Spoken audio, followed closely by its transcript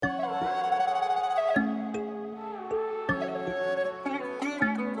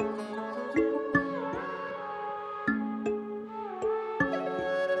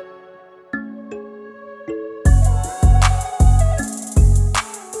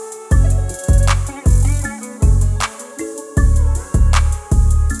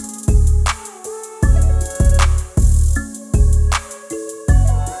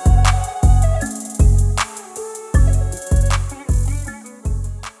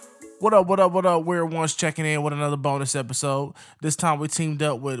What up? We're once checking in with another bonus episode. This time we teamed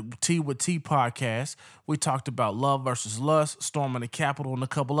up with T podcast. We talked about love versus lust, storming the Capitol, and a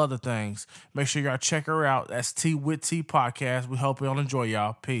couple other things. Make sure y'all check her out. That's T podcast. We hope y'all enjoy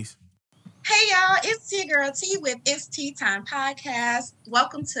y'all. Peace. Hey y'all, it's T Girl T with It's Tea Time Podcast.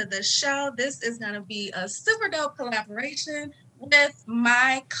 Welcome to the show. This is going to be a super dope collaboration with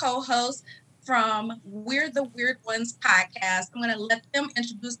my co-host from We're the Weird Ones podcast. I'm going to let them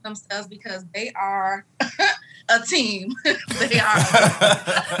introduce themselves because they are a team. They are.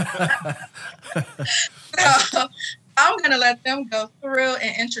 So I'm going to let them go through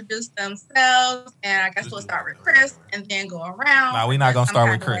and introduce themselves. And I guess we'll start with Chris and then go around. No, we're not going to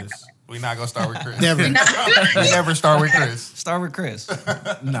start with Chris. We're not going to start with Chris. Never. We never start with Chris. Start with Chris.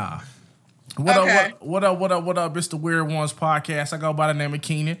 Nah. What up? It's the Weird Ones podcast. I go by the name of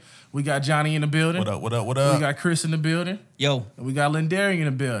Keenan. We got Johnny in the building. What up? We got Chris in the building. Yo. And we got Lindarian in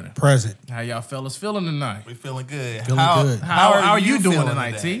the building. Present. How y'all fellas feeling tonight? We feeling good. Feeling good. How are you doing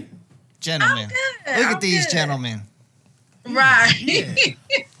tonight, today? T? Gentlemen. I'm good. Look at these gentlemen. Right. Yeah.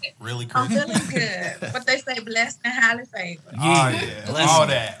 Really, I'm Chris? feeling good. What they say, blessed and highly favored. Oh, yeah. Listen. All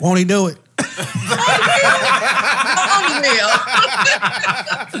that. Won't he do it?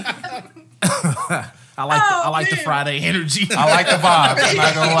 I like the man. Friday energy. I like the vibes. I'm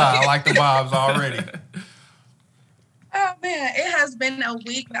not going to lie. I like the vibes already. Oh man, it has been a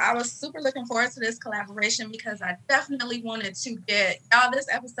week, but I was super looking forward to this collaboration because I definitely wanted to get y'all. This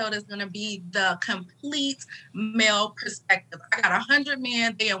episode is going to be the complete male perspective. I got 100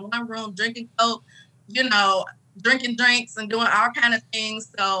 men. They in one room drinking Coke, drinking drinks and doing all kind of things.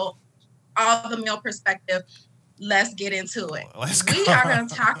 So all the male perspective. Let's get into it. Let's We go. are going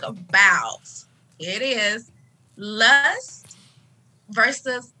to talk about lust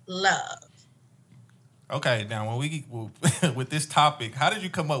versus love. Okay, now when we with this topic, how did you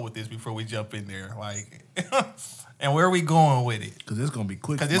come up with this before we jump in there? Like, and where are we going with it? Because it's going to be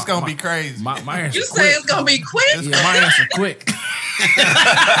quick. Because it's going to be crazy. My answer You quick. say it's going to be quick? Yeah, my answer quick.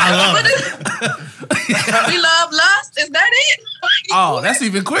 I love it. We love lust. Is that it? Oh, that's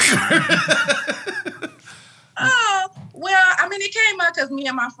even quicker. Oh, well, I mean, it came up because me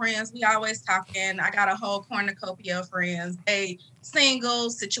and my friends, we always talking. I got a whole cornucopia of friends. They single,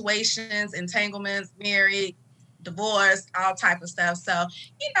 situations, entanglements, married, divorced, all type of stuff. So,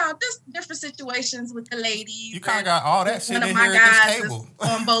 just different situations with the ladies. You kind of got all that shit One of in my here at guys this is table.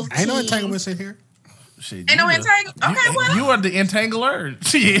 on both Ain't no teams. entanglements in here. Shit, Ain't no you entanglement. Okay, well. You are the entangler.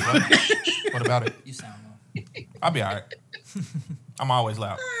 Shit. What about it? You sound low. I'll be all right. I'm always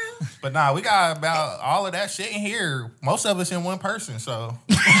loud. But nah, we got about all of that shit in here. Most of us in one person, so.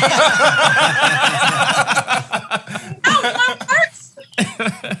 One person.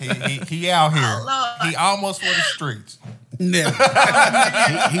 He out here. Oh, Lord. He almost for the streets. Never.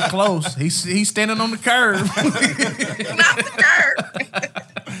 he close. He's standing on the curb. Not the curve.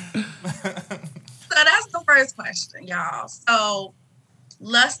 So that's the first question, y'all. So,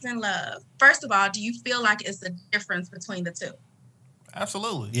 lust and love. First of all, do you feel like it's a difference between the two?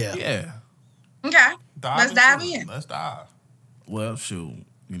 Absolutely. Yeah. Yeah. Okay. Let's dive into it. in. Let's dive. Well, shoot.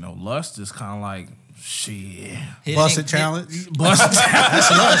 Lust is kind of like shit. Busted challenge. Bust.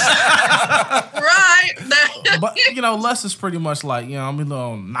 That's lust. Right. But lust is pretty much like I'm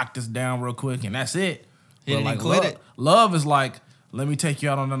gonna knock this down real quick and that's it. Hit But it like and quit love, it. love is like, let me take you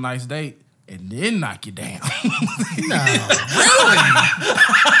out on a nice date and then knock you down. No.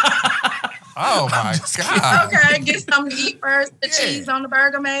 Oh my God. Okay, get something to eat first. The cheese on the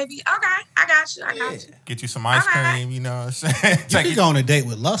burger, maybe. Okay, I got you. Get you some ice All right. cream, you know what I'm saying? You can go on a date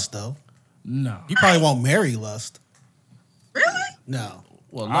with lust, though. No. You probably won't marry lust. Really? No.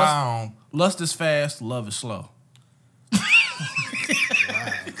 Well, lust is fast, love is slow.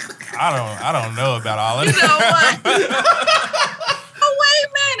 I don't know about all of You that. know what? But wait a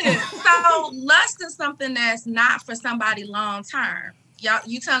minute. So lust is something that's not for somebody long term. Y'all,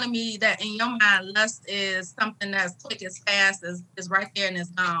 you telling me that in your mind, lust is something that's quick, as fast, is right there and it's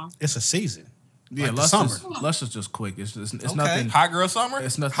gone. It's a season. Yeah, Like the lust summer. is just quick. It's Okay. nothing. Hot girl summer?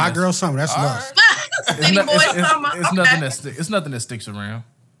 It's nothing. Hot girl summer. That's All lust. City boy summer. It's Okay. nothing it's nothing that sticks around.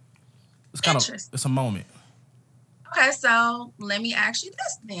 It's kind of Interesting. it's a moment. Okay, so let me ask you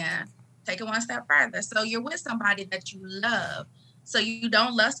this then. Take it one step further. So you're with somebody that you love. So you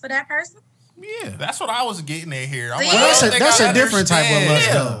don't lust for that person? Yeah. That's what I was getting at here. I'm See? like, Well, I don't think that's I a different type of lust,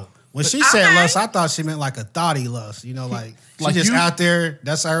 understand. though. When she said Okay. lust, I thought she meant like a thoughty lust. Like she Like just you- out there.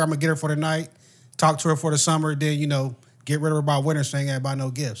 That's her. I'm gonna get her for the night. Talk to her for the summer. Then get rid of her by winter. So ain't gotta buy no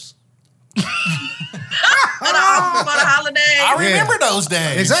gifts. For the holidays? I remember those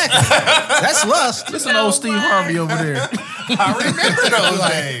days. Exactly. That's lust. Listen to old Steve Harvey over there. I remember those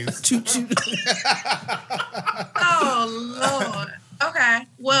days. Choo choo. Oh Lord. Okay.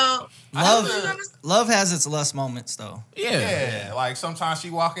 Well, Love has its lust moments though. Yeah, like sometimes she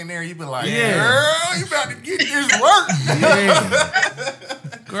walk in there, you be like, Yeah. girl, you about to get this work.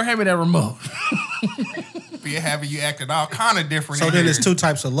 Yeah. Girl, hand me that remote. Be having you acting all kind of different. So in then here. there's two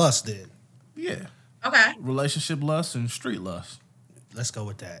types of lust. Then Yeah. okay. Relationship lust and street lust. let's go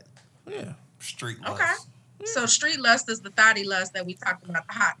with that. Yeah. street lust. Okay. So street lust is the thotty lust that we talked about.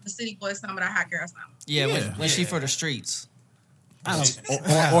 The city boy summer, the hot girl summer. Yeah, Yeah. when she for the streets.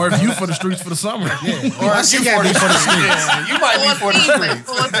 Or if you for the streets for the summer. Yeah. Or she got me for the streets. Yeah, you might be for the streets.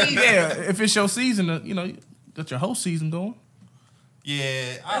 For a season. Yeah, if it's your season, you know, got your whole season going.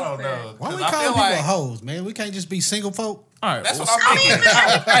 Yeah, I don't know. Why we 'Cause I calling feel people like hoes, man? We can't just be single folk. All right. that's well, what I'm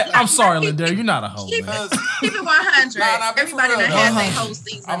thinking. I'm sorry, Lindell. You're not a hoe, Keep man. it, keep it 100. Nah, be for Everybody real, that though. has their whole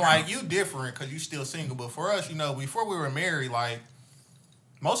season. I'm like, you different because you still single. But for us, you know, before we were married, like,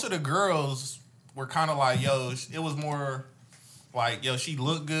 most of the girls were kind of like, yo, it was more like, yo, she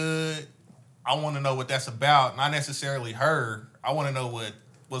looked good. I want to know what that's about. Not necessarily her. I want to know what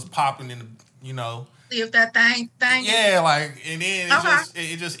was popping in the, you know. see if that thing. Yeah, like, and then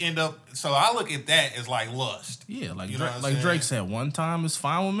Okay. it just end up. So I look at that as like lust. Yeah, like You know what I'm like saying? Drake said, one time is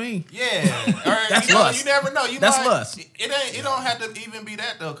fine with me. Yeah, or, That's you know, lust. You never know. You That's might, lust. It don't have to even be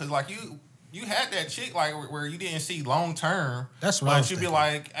that though, because like you had that chick like where you didn't see long term. That's what I but was you'd be thinking.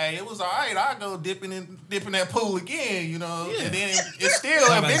 like, hey, it was all right. I go dipping that pool again, you know. Yeah. And then it's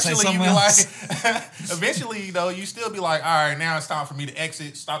still I'm about to say eventually you be something like, eventually you know you still be like, all right, now it's time for me to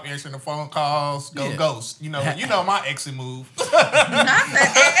exit. Stop answering the phone calls. Go Yeah. ghost. You know my exit move. Not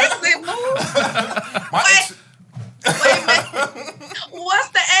the exit move. My exit. Wait a minute. What's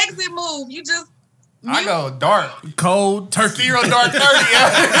the exit move? You just. I go dark. Cold turkey. Zero dark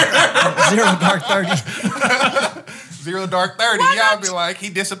 30. Zero dark 30. Zero dark 30. Why Y'all not? be like, he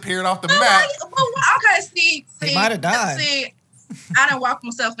disappeared off the Well, map. okay, see. He might have died. See, I done walked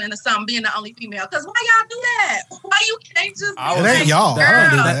myself into something being the only female. Because why y'all do that? Why you can't just. I It was- ain't y'all. I don't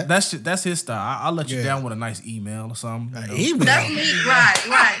do Girl. that. That's his style. I'll let you Yeah. down with a nice email or something. you know. Email. That's me,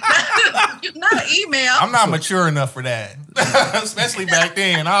 right. Not an email. I'm not mature enough for that. Especially back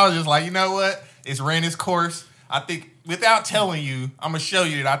then. I was just like, you know what? It's ran its course. I think without telling you, I'm gonna show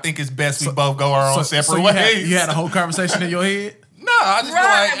you that I think it's best we both go our own separate you ways. you had a whole conversation in your head? no, I just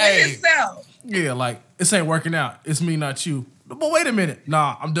right, be like, hey, with yourself. Yeah, like, this ain't working out. It's me, not you. But wait a minute.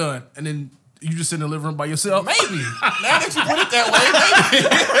 Nah, I'm done. And then you just sit in the living room by yourself? maybe. Now that you put it that way,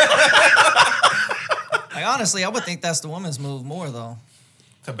 maybe. Like honestly, I would think that's the woman's move more though.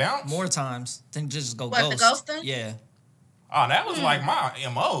 To bounce? More times than just go What, the ghost. ghosting? Yeah. Oh, that was like my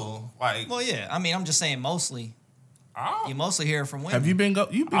MO. Like, Well, yeah. I mean, I'm just saying mostly. I You don't, mostly hear it from women. Have you been I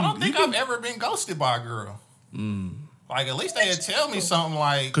don't think I've ever been ghosted by a girl. Like, at least they'd tell me something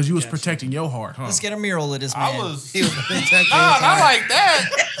like, Because you was protecting your heart, huh? Let's get a mural of this man. I was. He was protecting Nah, not like that.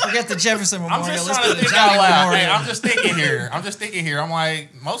 Forget the Jefferson I'm Memorial. just Let's trying to put a think out Johnny loud. Memorial. Hey, I'm just thinking here. I'm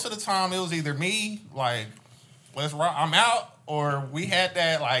like, most of the time it was either me, like, let's rock, I'm out, or we had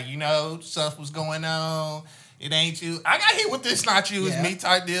that, like, you know, stuff was going on. It ain't you. I got hit with this not you, it's Yeah. me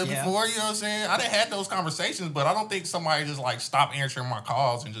type deal Yeah. before, you know what I'm saying? I done had those conversations, but I don't think somebody just, like, stopped answering my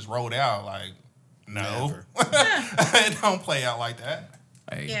calls and just rolled out. Like, no. It don't play out like that.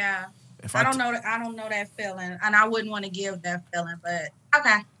 Hey, Yeah. if I don't know that feeling. And I wouldn't want to give that feeling, but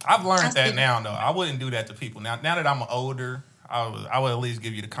okay. I've learned That's that good. now, though. I wouldn't do that to people. Now that I'm older, I would at least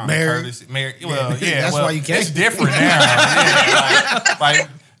give you the common Married. courtesy. Well, yeah, That's well, why you can't. It's different now. Yeah, like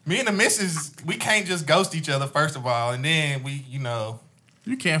me and the missus, we can't just ghost each other first of all, and then we, you know,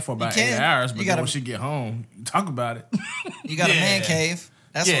 You can for about You can. 8 hours, but You then gotta- when she get home, you talk about it. You got a man Yeah. cave.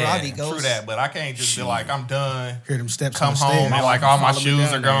 That's yeah, where I be ghost. true that. But I can't just be like, I'm done. Hear them steps Come on the home stairs. and like all my Follow me shoes down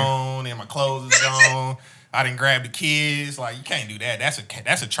are there. gone and my clothes is gone. I didn't grab the kids. Like you can't do that.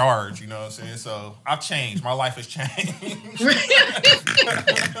 That's a charge. You know what I'm saying? So I've changed. My life has changed.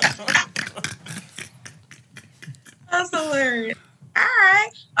 That's hilarious. All right.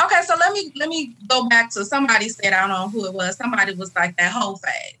 Okay, so let me go back to somebody said, I don't know who it was. Somebody was like that whole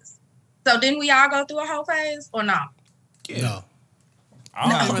phase. So didn't we all go through a whole phase or not? No. I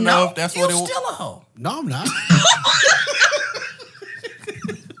don't even No. know if that's You what it was. still a hoe. No, I'm not.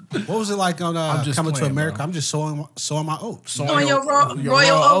 What was it like on I'm just Coming to playing, America? bro. I'm just sowing my oats. Doing your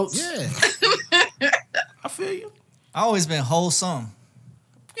royal oats? Yeah. I feel you. I always been wholesome.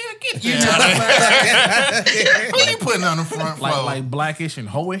 Yeah, get that. Who you putting on the front floor? Like blackish and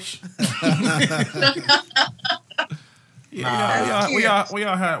hoish. We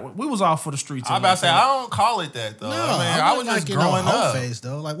was all for the streets. I about to say I don't call it that though. No, I mean, I I was like just in growing a hoe up. phase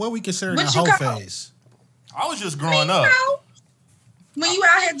though. Like what we consider a What you hoe call- phase? I was just I growing mean, up. When you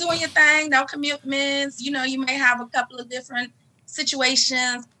out here doing your thing, no commitments, you may have a couple of different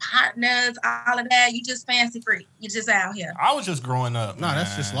situations, partners, all of that. You just fancy free. You just out here. I was just growing up. No, that's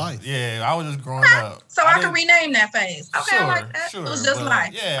man. just life. Yeah, I was just growing up. So I can didn't- rename that phase. Okay, Sure, I like that. sure, It was just but,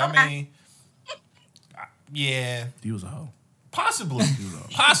 life. Yeah, Okay. I mean, yeah, You was a hoe. possibly,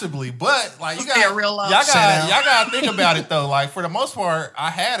 possibly, but like you Stay got real low. y'all Sit down. gotta think about it though. Like for the most part, I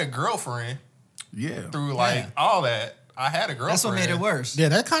had a girlfriend Yeah. through like all that. I had a girlfriend. That's what made it worse. Yeah,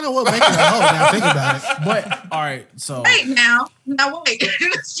 that kind of what makes it a hoe. Now think about it. But all right, so Wait now wait.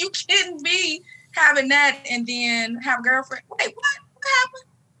 You couldn't be having that and then have a girlfriend. Wait, what? What happened?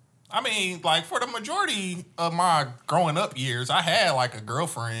 I mean, like for the majority of my growing up years, I had like a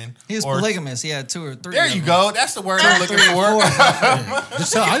girlfriend. He was or- polygamous. He had 2 or 3. There of you them. go. That's the word I'm looking for.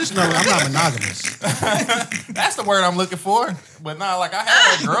 I just know I'm not monogamous. That's the word I'm looking for. But not like I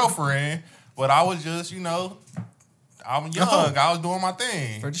had a girlfriend, but I was just, I'm young. I was doing my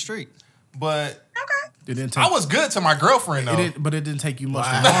thing. For the street. But it didn't take I was good to my girlfriend though. it didn't take you much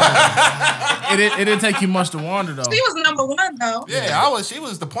to wander. It didn't take you much to wander though. She was number one though. Yeah, she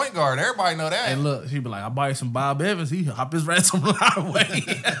was the point guard. Everybody know that. And look, she'd be like, I'll buy you some Bob Evans. He hop his rats on the highway.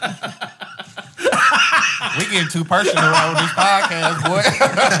 We getting too personal on this podcast, boy.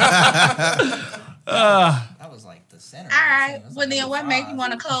 That was like the center. All right. Well, then what made you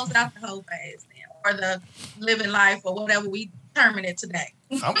want to close out the whole phase then? Or the living life or whatever we determine it today?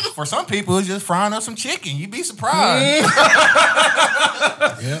 For some people, it's just frying up some chicken. You'd be surprised.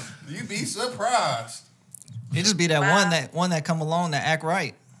 Yep. You'd be surprised. It just be that Wow. one that come along that act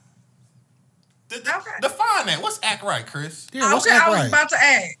right. Define that. What's act right, Chris? Yeah, what's Okay, that I was right? about to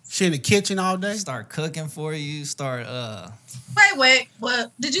ask. She in the kitchen all day? Start cooking for you. Start Wait.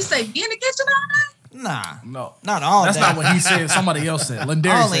 What did you say? Be in the kitchen all day? nah. No. Not all That's day. not what he said. Somebody else said. I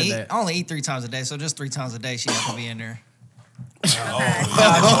Lindari only said eat, that. I only eat 3 times a day, so just 3 times a day she have to be in there. Bro,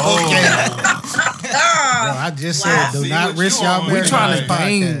 I just Wow. said, do See not what risk you y'all on. We're We're trying to Right.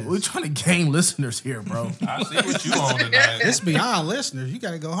 gain. We're trying to gain listeners here, bro. I see what you on tonight. It's beyond listeners. You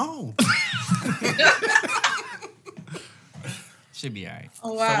got to go home. Should be all right. Oh,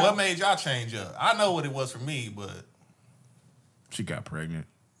 So wow. what made y'all change up? I know what it was for me, but She got pregnant.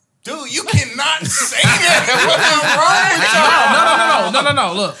 dude, you cannot say that.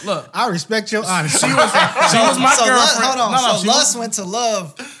 No. Look. I respect your honesty. She was my So girlfriend. hold on. No, so she lust was, went to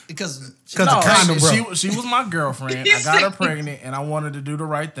love because Because the condom broke. she was my girlfriend. I got her pregnant, and I wanted to do the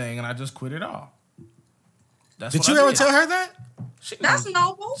right thing, and I just quit it all. That's Did what you I ever did. tell her that? She That's knows,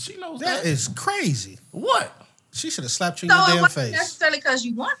 noble. she knows That that. is crazy. What? She should have slapped you So in it your damn wasn't face. necessarily because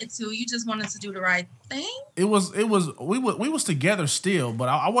you wanted to. You just wanted to do the right thing. It was. We was together still, but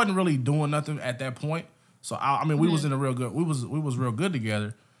I wasn't really doing nothing at that point. So I mean, we was in a real good. We was real good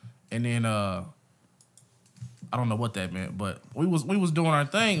together, and then I don't know what that meant, but we was doing our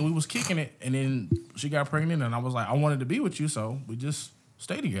thing. And we was kicking it, and then she got pregnant, and I was like, I wanted to be with you, so we just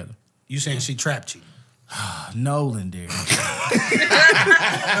stayed together. You saying she trapped you? Nolan, dear.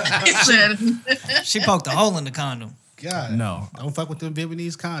 she poked a hole in the condom. God. No. Don't fuck with them Bimini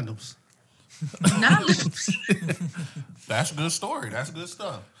condoms. That's a good story. That's good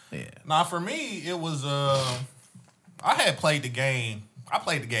stuff. Yeah. Now for me, it was I had played the game. I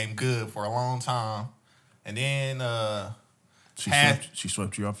played the game good for a long time, and then She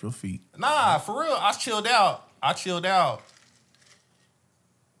swept you off your feet. nah, for real, I chilled out.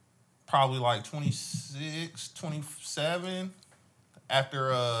 Probably like 26, 27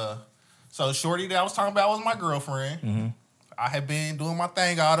 after so shorty that I was talking about was my girlfriend. I had been doing my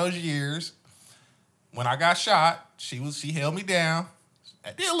thing all those years. When I got shot, she held me down.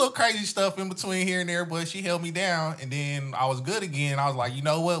 I did a little crazy stuff in between here and there, but she held me down, and then I was good again. I was like, you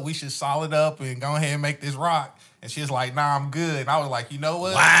know what? We should solid up and go ahead and make this rock. And she was like, nah, I'm good. And I was like, you know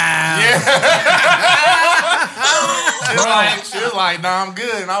what? Wow. Yeah. she was like, nah, I'm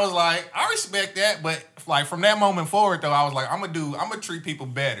good. And I was like, I respect that. But like from that moment forward, though, I was like, I'm gonna treat people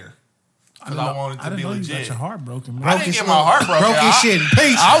better. Because I wanted to be know you got legit. your heart broken, man. I didn't get my heart broken. Broke his shit in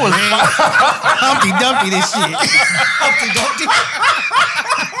pieces. I was Humpty Dumpty this shit.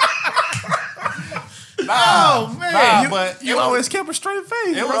 nah, man. but You always kept a straight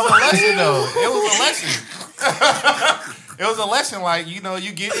face. it bro. was a lesson though. It was a lesson. It was a lesson. Like, you know,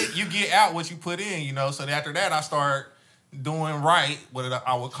 you get out what you put in. You know, so after that, I started doing right, what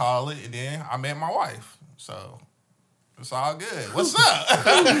I would call it, and then I met my wife. So it's all good. What's up?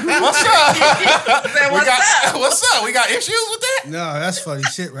 What's up? What's up? We got issues with that? No, that's funny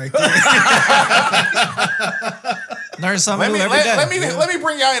shit right there. Learn something new every day. Let me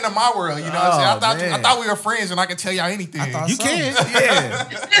bring y'all into my world. You know what I'm saying? Oh, I man. thought we were friends and I could tell y'all anything. I thought You so. can.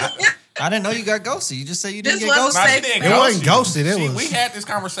 Yeah. I didn't know you got ghosted. You just said you didn't This get was ghosted. Nah, she safe. didn't It ghost wasn't you. ghosted, it was- We had this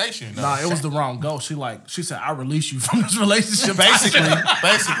conversation. though. Nah, it was the wrong ghost. She said, I release you from this relationship. Basically,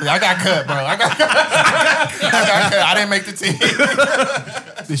 I got cut, bro. I got cut. I didn't make the team.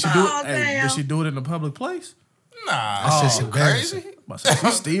 Did she do Oh, it? Hey, damn. did she do it in a public place? Nah, That's just you embarrassing. crazy. I said,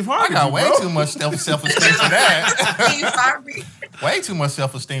 she's Steve I Harvey. got way bro. too much self-esteem for that. Steve Harvey. Way too much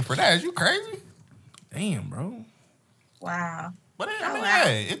self-esteem for that. Is you crazy? Damn, bro. Wow. But I Oh, mean, wow.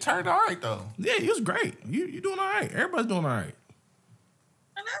 hey, it turned all right though. Yeah, it was great. You doing all right. Everybody's doing all right.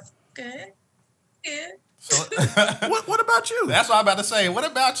 Well, that's good. Good. So What about you? that's what I'm about to say. What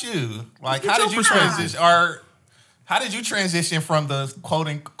about you? Like, Get how your did you perspective. transition? Or how did you transition from the quote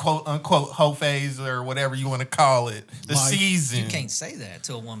unquote hoe phase or whatever you want to call it, the Like, season? You can't say that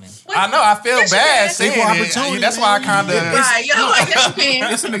to a woman. I know. I feel Yes, you bad can. saying Equal it. opportunity, That's why I man. kind of. Right. Yo, like, yes, you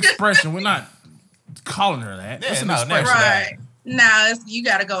can. It's an expression. We're not calling her that. Yeah, It's an no, expression. never. Right. No, you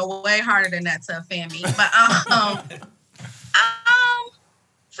got to go way harder than that to offend me. But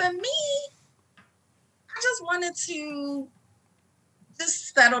for me, I just wanted to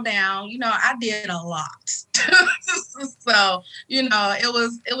just settle down. You know, I did a lot, so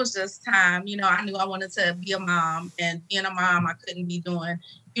it was just time. You know, I knew I wanted to be a mom, and being a mom, I couldn't be doing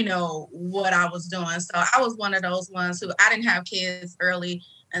what I was doing. So I was one of those ones who I didn't have kids early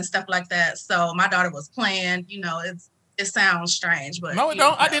and stuff like that. So my daughter was playing. It sounds strange, but No, it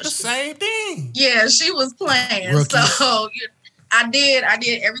don't. I did the same thing. Yeah, she was playing. Rookies. So I did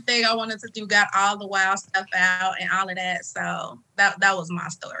everything I wanted to do, got all the wild stuff out and all of that. So that was my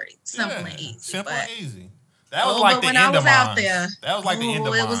story. Simple and easy. Simple but, and easy. That was like but the when end I was of out mine. there, That was like the end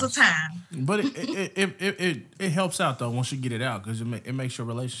of it was a mine. time. But it helps out though once you get it out because it makes your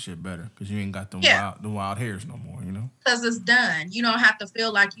relationship better because you ain't got them wild hairs no more. Because it's done. You don't have to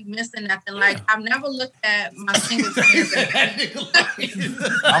feel like you're missing nothing. Like, I've never looked at my single friends.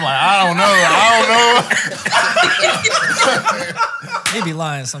 I'm like, I don't know. He be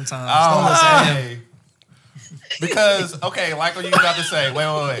lying sometimes. I Don't don't listen to him. know. Because, okay, like what you was about to say. Wait.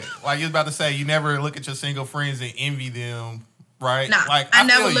 Like you was about to say, you never look at your single friends and envy them, right? Nah, Like I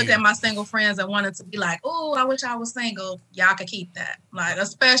never feel looked you. at my single friends and wanted to be like, oh, I wish I was single. Y'all could keep that. Like,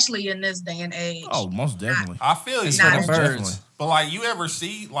 especially in this day and age. Oh, most definitely. I feel you. It's Nah, for the it's birds. But like, you ever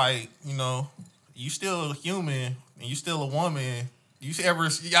see, like, you still human and you still a woman.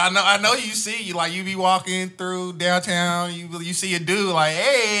 I know you see, you be walking through downtown, you see a dude like,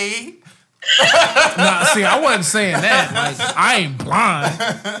 hey. Nah, see, I wasn't saying that. Like, I ain't blind. Right,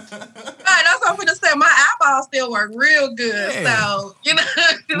 that's what I'm gonna say. My eyeballs still work real good. Yeah. So,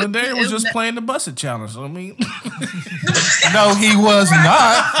 Lindari was just playing the busted challenge. I mean, No, he was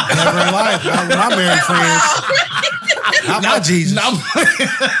not. Never in life. Not with my married friends. Not my Jesus.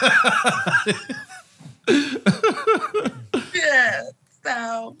 yeah.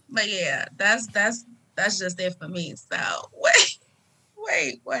 So, but yeah, that's just it for me. So wait.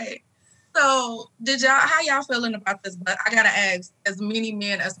 So how y'all feeling about this? But I gotta ask as many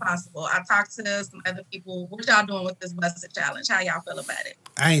men as possible. I talked to some other people. What y'all doing with this busted challenge? How y'all feel about it?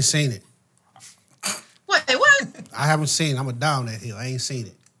 I ain't seen it. What? I haven't seen it. I'm going to die on that hill. I ain't seen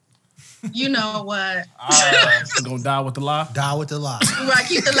it. You know what? gonna die with the lie. Die with the lie. Right,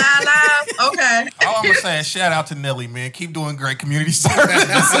 keep the lie alive? Okay. All I'm gonna say is shout out to Nelly, man. Keep doing great community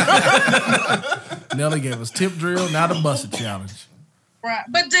service. Nelly gave us tip drill, now the busted challenge. Right.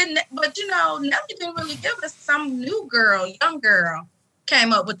 But Nelly didn't really give us some young girl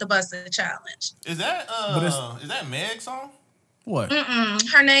came up with the busted challenge. Is that is that Meg's song? What?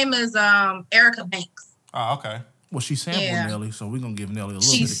 Her name is Erica Banks. Oh, okay. Well, she sampled Yeah. Nelly, so we're gonna give Nelly a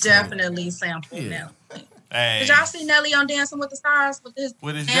little She bit of credit. definitely sampled Yeah. Nelly. Hey. Did y'all see Nelly on Dancing with the Stars with his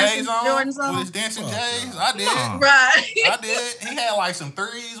J's on? Jordans on? With his dancing J's? I did. Nah. Right. I did. He had like some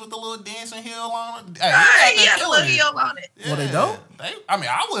threes with the little dancing heel on it. Hey, Right. he He got had that a little killing heel on it. it. Were they dope? I mean,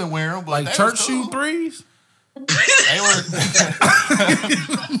 I wouldn't wear them, but Like they church was cool. shoe threes? They were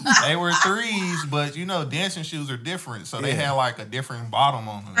they were threes, but dancing shoes are different, so they had like a different bottom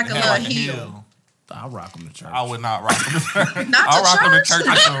on them. Like They a had little heel. I'll rock them to church. I would not rock them. Not I'll to rock them to church? church.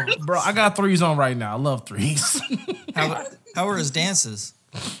 or something. Bro, I got threes on right now. I love threes. How were his dances?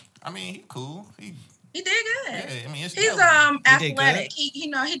 I mean, he cool. He He did good. yeah. I mean, it's He's Nelly. He did athletic.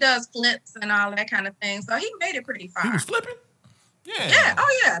 good? He does flips and all that kind of thing. So he made it pretty far. He was flipping? Yeah. Yeah.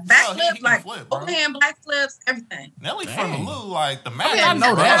 Oh yeah. Back Oh, he flip, can like flip, bro. overhand back flips, everything. Nelly from the Dang. Lou, like the I mattress. I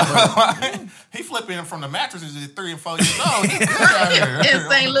know that, He flipping from the mattresses at 3 and 4 years old. He good out here. In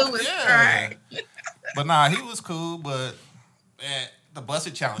St. Louis. Yeah. Right. But nah, he was cool. But the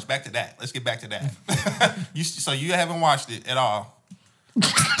busted challenge. Back to that. Let's get back to that. So you haven't watched it at all.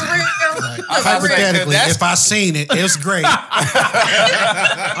 For real. Hypothetically, That's- if I seen it, it's great.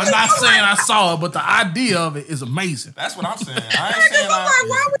 I'm not saying I saw it, but the idea of it is amazing. That's what I'm saying. I ain't saying I'm like,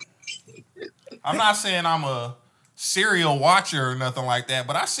 why would I'm not saying I'm a serial watcher or nothing like that,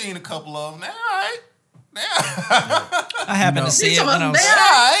 but I seen a couple of them. All right. Yeah. I happened to see it when I was All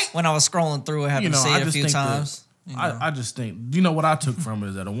right. scrolling through. I happened to see it a few times. You know. I just think, what I took from it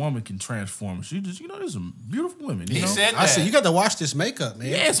is that a woman can transform. She just, there's some beautiful women. You He know? said I that. said, you got to watch this makeup, man.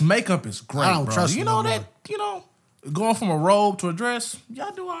 Yes, makeup is great, I don't bro. trust You it know no that, going from a robe to a dress,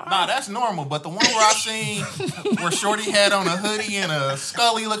 y'all do all right. Nah, that's normal. But the one where I seen where Shorty had on a hoodie and a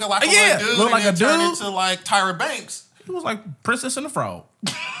Scully looking like a Yeah, little dude, look and like then a turned dude. into like Tyra Banks. It was like Princess and the Frog.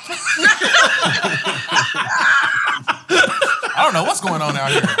 I don't know what's going on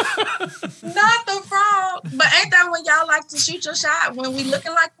out here. not the frog? But ain't that when y'all like to shoot your shot when we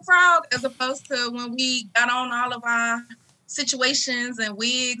looking like the frog, as opposed to when we got on all of our situations and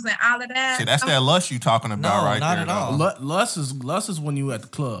wigs and all of that? See, that's that lust you talking about No, right not there. at all. though. Lust is when you at the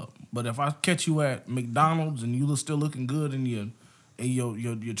club. But if I catch you at McDonald's and you still looking good in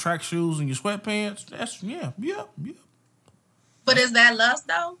your track shoes and your sweatpants, that's yeah. But is that lust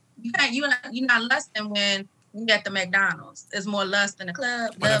though? You can't. You're not lusting when you at the McDonald's. It's more lust in the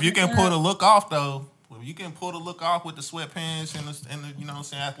club. But love if you in the can pull club. the look off though, if you can pull the look off with the sweatpants and the you know what I'm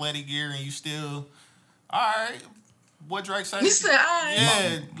saying, athletic gear, and you still, all right, what Drake say? You said, all right.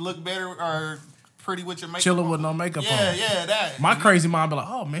 Yeah, look better or pretty with your makeup. Chilling on. with no makeup Yeah, on. yeah, that. My crazy mom be like,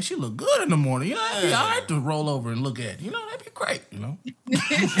 oh man, she look good in the morning. That'd be Yeah. all right to roll over and look at. That'd be great.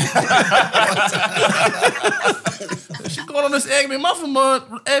 She going on this egg McMuffin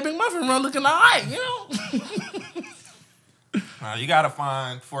run looking all right. You gotta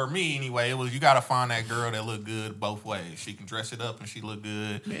find, for me anyway, you gotta find that girl that look good both ways. She can dress it up and she look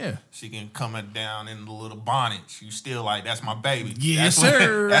good. Yeah. She can come it down in the little bonnet. You still like, that's my baby. Yes, that's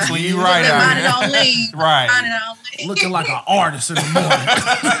sir. That's when you Yeah. right That out bonnet here. on leave. Right. Bonnet on leave. Looking like an artist in the morning. About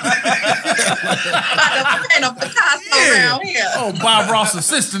to paint a Picasso around here. Oh, Bob Ross'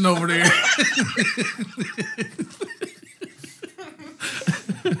 assistant over there.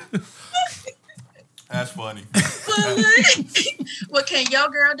 That's funny. Well, can your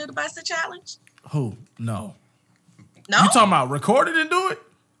girl do the busted challenge? Who? No. No. You talking about record it and do it?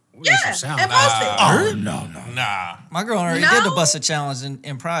 Yeah, some sound. and post it. Oh, no. Nah. My girl already No? did the busted challenge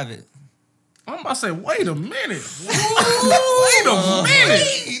in private. I'm about to say, wait a minute. Wait a minute.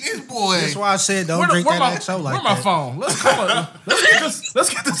 Hey, this boy. That's why I said don't drink Where that XO like where my that. phone? Let's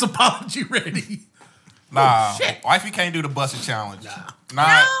get this apology ready. Nah. Wifey can't do the busted challenge. Nah.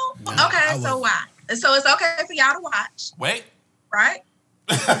 No? Nah, Okay, I so wouldn't. why? So it's okay for y'all to watch, Wait. right?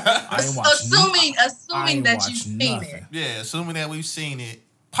 I ain't watching. Assuming I ain't that watch you've seen nothing. it. Yeah, assuming that we've seen it,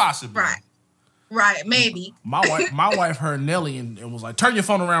 possibly. Right, maybe. My wife heard Nelly and was like, turn your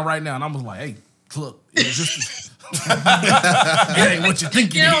phone around right now. And I was like, hey, look, it's just it ain't what you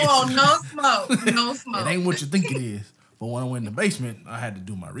think it You don't is. want no smoke. No smoke. It ain't what you think it is. But when I went in the basement, I had to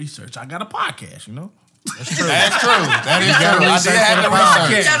do my research. I got a podcast, That's true. That is gotta true. I research did have for to the research.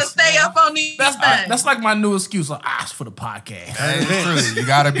 You podcast. gotta stay up on these things. That's like my new excuse. Like, it's for the podcast. That is true. You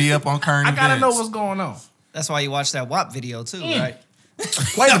got to be up on current I gotta know events. what's going on. That's why you watch that WAP video too, right?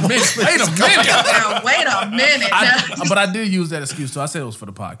 Wait a minute. Now, wait a minute. But I did use that excuse too. I said it was for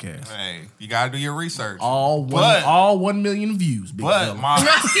the podcast. Hey, you got to do your research. All But- 1 million views. Big But fella.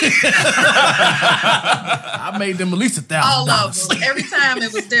 I made them at least All $1,000. of them. Every time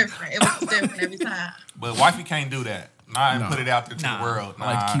it was different. It was different every time. But wifey can't do that. Nah, and No. put it out there to Nah. the world. I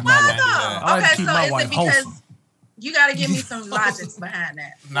like to Nah, keep you my can't wife- do that. I like to Okay, keep so my is wife it because wholesome. you gotta give me some logics behind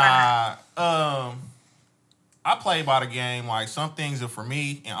that? Why Nah, I play by the game. Like, some things are for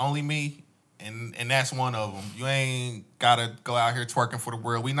me and only me, and that's one of them. You ain't gotta go out here twerking for the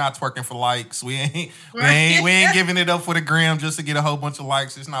world. We not twerking for likes. We ain't giving it up for the gram just to get a whole bunch of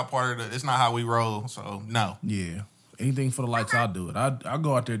likes. It's not part of it's not how we roll. So no. Yeah. Anything for the likes, I'll do it. I'll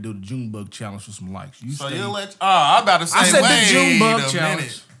go out there and do the Junebug challenge for some likes. You So stay. you'll let? I'm about to say. I said the wait Junebug a challenge.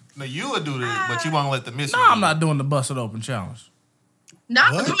 minute. No, you would do this, but you won't let the missus. No, do I'm it. not doing the busted open challenge.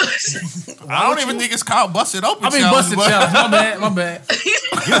 not? What? I don't even think it's called busted open. I mean challenge, busted but challenge. My bad.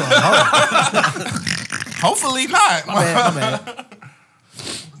 Hopefully not. My bad.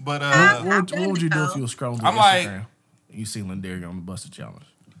 But What would you do if you were scrolling through I'm like- Instagram and you see Lindari on the busted challenge?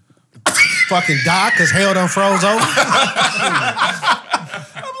 Fucking die because hell done froze over.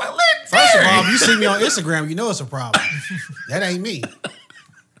 First of all, if you see me on Instagram, you know it's a problem. That ain't me.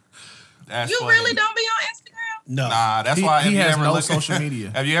 that's You funny. really don't be on Instagram? No. Nah, that's He- why. he if you has ever no look social at,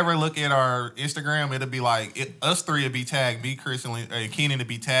 media. Have you ever look at our Instagram? It'll be like us three would be tagged. Me, Chris, and Keenan to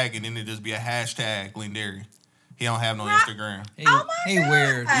be tagged, and then it'd just be a hashtag Lindari. He don't have no Instagram. He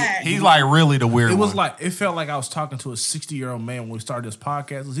weird. He's like really the weird one. It felt like I was talking to a 60-year-old man when we started this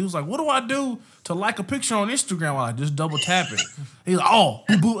podcast. He was like, "What do I do to like a picture on Instagram?" I just double tap it. He's like,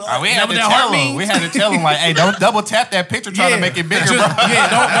 we had to tell him like, "Hey, don't double tap that picture trying to make it bigger, bro."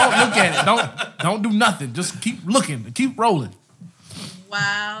 Don't look at it. Don't do nothing. Just keep looking. Keep rolling.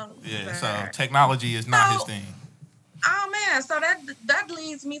 Wow. Yeah. So technology is not his thing. Oh man, so that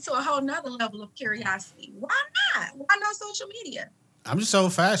leads me to a whole nother level of curiosity. Why not? Why not social media? I'm just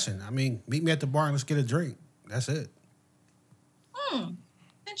old fashioned. I mean, meet me at the bar and let's get a drink. That's it.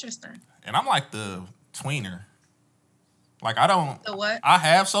 Interesting. And I'm like the tweener. Like I don't. The what? I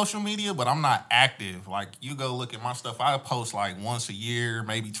have social media, but I'm not active. Like you go look at my stuff. I post like once a year,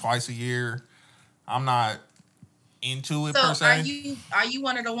 maybe twice a year. I'm not into it per se. Are you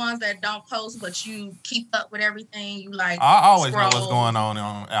one of the ones that don't post but you keep up with everything? You like I always know what's going on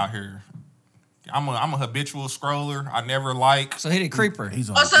out here. I'm a habitual scroller. I never like. So he the creeper.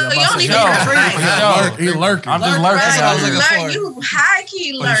 He's on. So you don't even creep. He lurking. I'm just lurking. That's what I was looking for. You high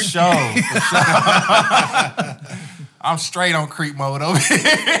key lurking. For sure. I'm straight on creep mode over here.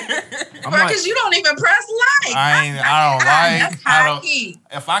 Because you don't even press like. I don't like. That's high key.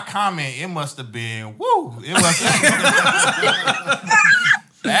 If I comment, it must have been woo. It must.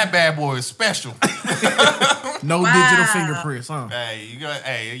 That bad boy is special. No digital fingerprints, huh?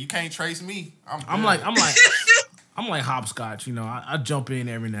 Hey, you can't trace me. I'm like hopscotch. You know, I jump in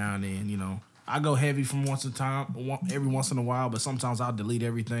every now and then. You know, I go heavy from every once in a while, but sometimes I'll delete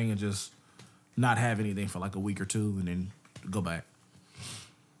everything and just not have anything for like a week or two, and then go back.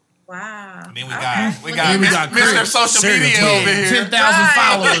 Wow. And then we got Mr. Social Media over here. 10,000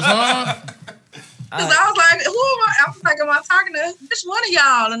 followers, huh? Because I was like, who am I? I was like, am I talking to which one of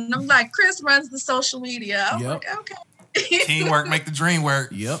y'all? And I'm like, Chris runs the social media. I was like, okay. Teamwork make the dream work.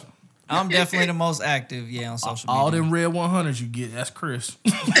 Yep. I'm definitely the most active, on social media. All them red 100s you get, that's Chris.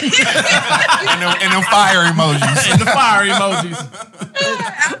 and them fire emojis. And the fire emojis.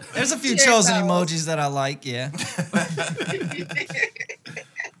 There's a few chosen emojis that I like, yeah.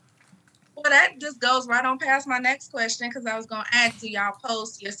 Well, that just goes right on past my next question because I was going to ask, do y'all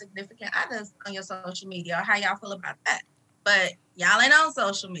post your significant others on your social media or how y'all feel about that? But y'all ain't on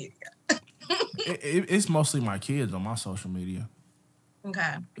social media. It's mostly my kids on my social media.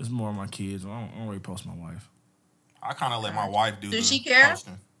 Okay. It's more of my kids. I don't really post my wife. I kind of let my wife do Does she care?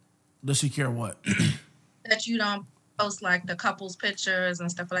 Posting. Does she care what? That you don't post like the couples pictures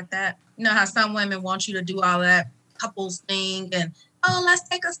and stuff like that? You know how some women want you to do all that couples thing and let's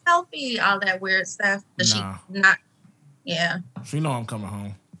take a selfie, all that weird stuff. Does she not? Yeah. She know I'm coming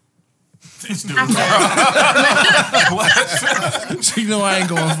home. This dude, She know I ain't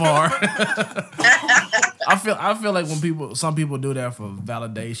going far. I feel like when some people do that for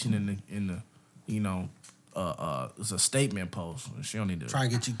validation in the it's a statement post. She don't need to try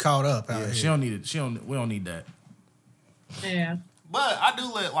and get you caught up. She don't need it. We don't need that. Yeah. But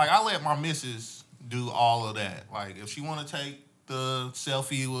I let my missus do all of that. Like if she want to take the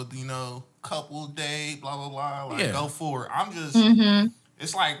selfie with couple date, blah blah blah, go for it. I'm just.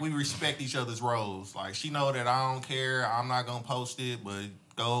 It's like we respect each other's roles. Like she know that I don't care. I'm not gonna post it, but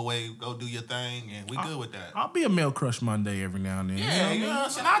go away, go do your thing, and we good with that. I'll be a male crush Monday every now and then. Yeah, you know what I'm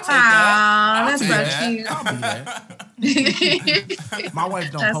saying? I'll take that. I'll be that. My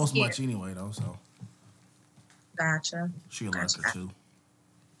wife don't post much anyway, though, so. Gotcha. She a lurker too.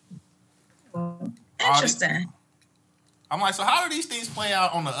 Well, interesting. I'm like, so how do these things play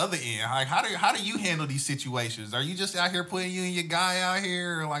out on the other end? Like, how do you handle these situations? Are you just out here putting you and your guy out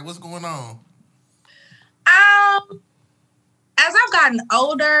here, or like, what's going on? As I've gotten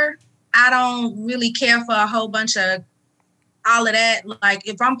older, I don't really care for a whole bunch of all of that. Like,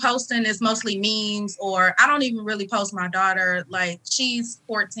 if I'm posting, it's mostly memes, or I don't even really post my daughter. Like, she's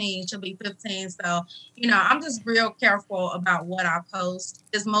 14, she'll be 15, so I'm just real careful about what I post.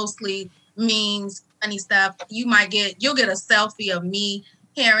 It's mostly memes, funny stuff. You'll get a selfie of me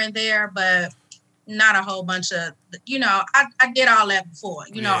here and there, but not a whole bunch of, I did all that before,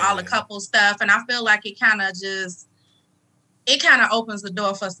 all the couple stuff. And I feel like it kind of opens the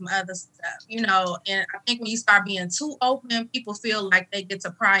door for some other stuff, and I think when you start being too open, people feel like they get to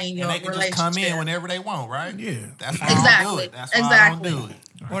pry in your relationship. And they can just come in whenever they want, right? Yeah. That's why I don't do it. That's why I don't do it.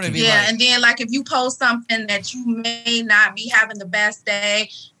 Yeah, and then like if you post something that you may not be having the best day,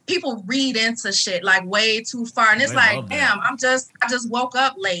 people read into shit like way too far, and it's like, damn, I just woke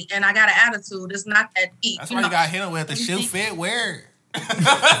up late and I got an attitude. It's not that deep. That's why you got hit them with the shoe fit. Wear it. Hey,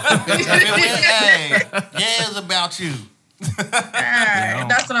 it's about you.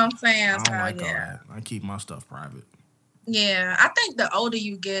 That's what I'm saying. I don't like all that. I keep my stuff private. Yeah, I think the older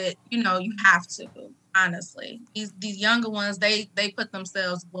you get, you have to. honestly. These younger ones, they put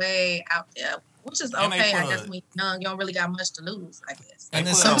themselves way out there, which is And they okay. I put guess when you're young, you don't really got much to lose, I guess. And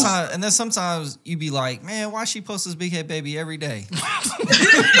then sometimes you be like, man, why she post this big head baby every day?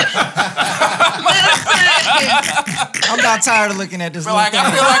 I'm not tired of looking at this. I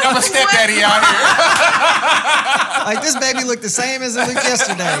feel like I'm a stepdaddy out here. Like this baby looked the same as it looked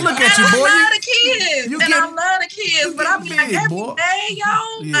yesterday. Look at you, boy. I love the kids, I love the kids, but I'm like every boy. day,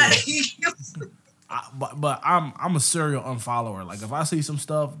 yo. Yeah. But I'm a serial unfollower. Like if I see some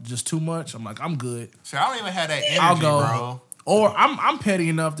stuff just too much, I'm like I'm good. See, I don't even have that energy, I'll go. bro. Or I'm petty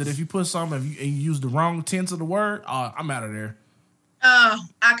enough that if you put something and you use the wrong tense of the word, I'm out of there.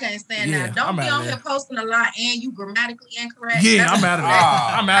 I can't stand that. Don't I'm be outta on there. here posting a lot and you grammatically incorrect. Yeah, I'm out of there.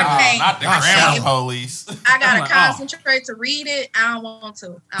 I'm out of there. Not the grammar police. I gotta I'm like, concentrate to read it. I don't want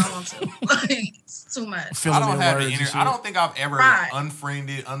to. It's too much. I don't have the energy. energy. I don't think I've ever Right.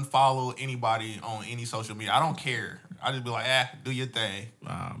 unfriended, unfollowed anybody on any social media. I don't care. I just be like, do your thing. Oh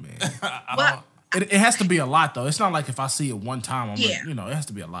man. But It has to be a lot though. It's not like if I see it one time, Yeah. it has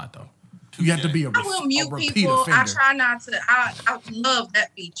to be a lot though. You have to be a I will mute repeat people. offender. I try not to. I love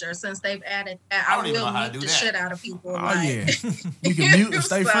that feature since they've added that. I don't even know will how to mute do the that. shit out of people. Oh like, yeah. You can mute and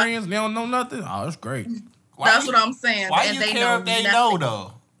stay So- friends. They don't know nothing. Oh, that's great. That's what I'm saying. Why and you they care know if they nothing. know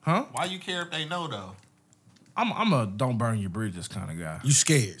though? Huh? Why you care if they know though? I'm a don't burn your bridges kind of guy. You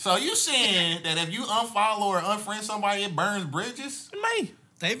scared? So you saying that if you unfollow or unfriend somebody, it burns bridges? It may.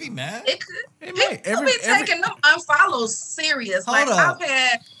 They be mad. It could. It may. People be taking them unfollows serious. Hold Like up. I've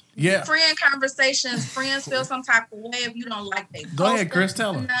had Yeah. friend conversations. Friends feel some type of way if you don't like they. Go ahead, post Chris,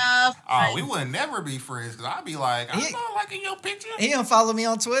 tell 'em. enough. Oh, Like, we would never be friends because I'd be like, I'm Yeah. not liking your picture. He unfollowed me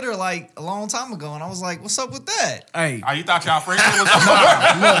on Twitter like a long time ago, and I was like, "What's up with that?" Hey, Oh, you thought y'all friendship was over?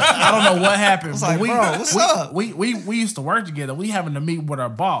 I don't know what happened. was but like, bro, what's up? We used to work together. We having to meet with our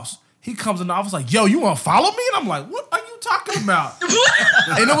boss. He comes in the office like, yo, you unfollow me? And I'm like, what are you talking about?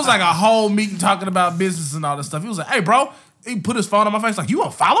 And it was like a whole meeting talking about business and all this stuff. He was like, hey, bro. He put his phone on my face like, you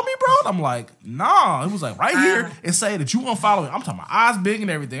unfollow me, bro? And I'm like, nah. He was like, right here and say that you unfollow me. I'm talking about eyes big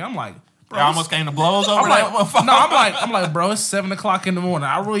and everything. I'm like, bro. Y'all almost came to blows over I'm like, that. no, I'm like, bro, it's 7:00 in the morning.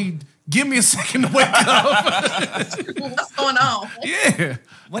 I really give me a second to wake up. what's going on? Yeah.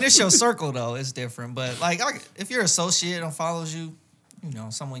 When it's your circle though, it's different. But like, if your associate unfollows you,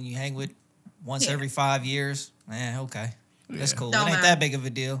 someone you hang with once every 5 years, man, okay, that's cool. Don't It ain't matter. that big of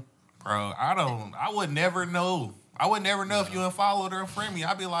a deal. Bro, I would never know. I would never know if you unfollowed or unfriend me.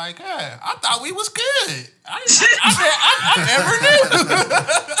 I'd be like, hey, I thought we was good. I never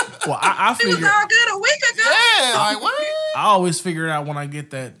knew. Well, I It was figured. all good a week ago. Yeah, like what? I always figure it out when I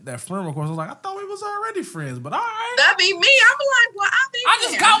get that friend request. I was like, I thought we was already friends, but all right. That be me. I'm like, well, I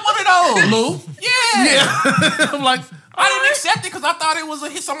just got one of those. Lou? Yeah. I'm like, I didn't accept it because I thought it was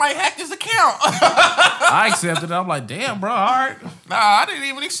somebody hacked his account. I accepted it. I'm like, damn, bro, all right. Nah, I didn't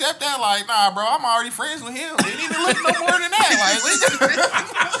even accept that. Like, nah, bro, I'm already friends with him. Didn't even look no more than that.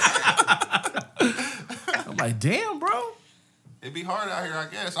 Like, I'm like, damn, bro. it'd be hard out here, I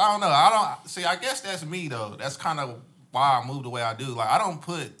guess. I don't know. I guess that's me though. That's kind of why I moved the way I do. Like, I don't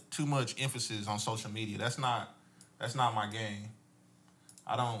put too much emphasis on social media. That's not my game.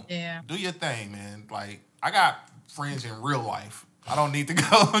 I don't. Yeah. Do your thing, man. Like, I got friends in real life. I don't need to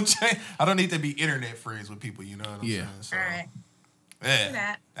go and change. I don't need to be internet friends with people. You know what I'm saying? So, All right. yeah,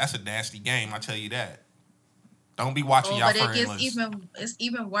 that. that's a nasty game. I tell you that. Don't be watching y'all But it friends. gets it's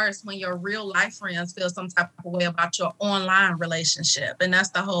even worse when your real life friends feel some type of way about your online relationship, and that's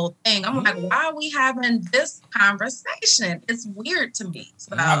the whole thing. I'm like, why are we having this conversation? It's weird to me.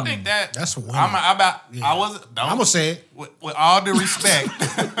 So I think That's women. I wasn't. I'm gonna say it. With all due respect,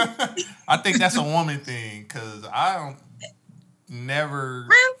 I think that's a woman thing because I don't never.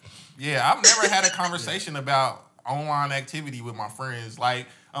 Yeah, I've never had a conversation about online activity with my friends. Like,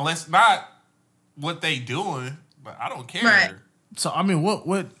 unless not what they doing, but I don't care. Right. So I mean,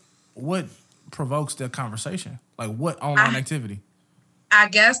 what provokes that conversation? Like, what online activity? I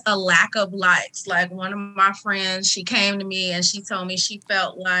guess a lack of likes. Like one of my friends, she came to me and she told me she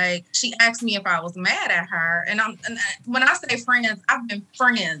felt like she asked me if I was mad at her. And when I say friends, I've been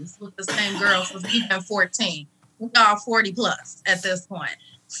friends with the same girl since we've been 14. We all 40 plus at this point.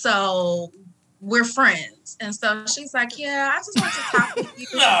 So we're friends. And so she's like, yeah, I just want to talk with you.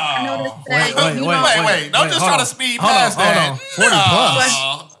 No. I noticed that Wait, you wait, know, Wait. Don't just hold try on. to speed Hold on, past hold that. on. 40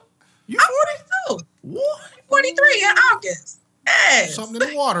 plus. You 40? 42, What? 43 in August. Hey. Something in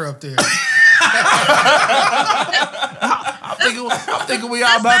the water up there. I I'm thinking we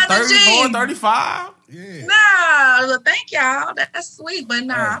all about That's 34, Saturday. 35. Yeah. Nah, well, thank y'all. That's sweet, but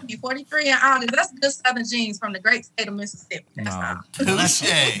nah, Hey. I'll be 43 in August. That's good Southern genes from the great state of Mississippi. That's Nah, all.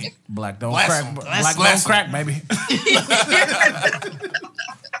 Touche. black don't Bless crack. 'em. Black Bless don't 'em. crack, baby.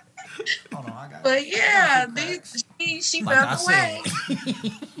 Hold on, I got But yeah, she Like I felt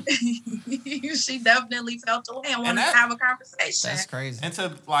the way. She definitely felt the way and wanted that- to have a conversation. That's crazy. And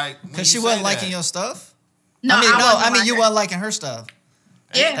to like, when Because she you wasn't say liking that, your stuff. No, I wasn't mean, you like wasn't liking her stuff.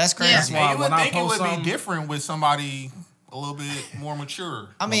 Yeah, That's crazy. yeah. That's why Yeah, you would when I think it post would something- be different with somebody a little bit more mature.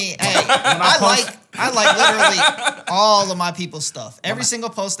 I mean, hey, I like literally all of my people's stuff. Every single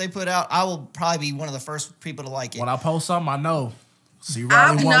post they put out, I will probably be one of the first people to like it. When I post something, I know. See, I've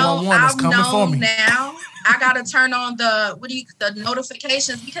Riley 111 is I've coming for known me. now. I gotta turn on the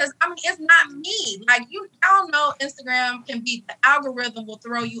notifications because I mean it's not me. Like y'all know Instagram can be the algorithm will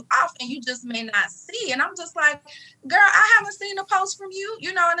throw you off and you just may not see. And I'm just like, girl, I haven't seen a post from you,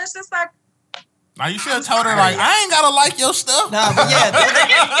 and it's just like Now you should have told her like, I ain't gotta like your stuff. Nah, but yeah,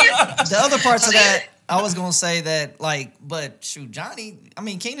 the other parts of that, I was gonna say that, like, but shoot, Johnny, I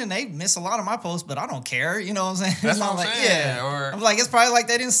mean, Keenan, they miss a lot of my posts, but I don't care. You know what I'm saying? That's It's what not I'm like, saying, yeah. or- I'm like, it's probably like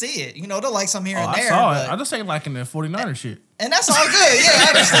they didn't see it. They'll like some here Oh, and I there. saw but, it. I just ain't liking that 49er shit. and that's all good. Yeah, I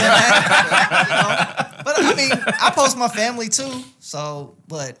understand that. But I mean, I post my family too. So,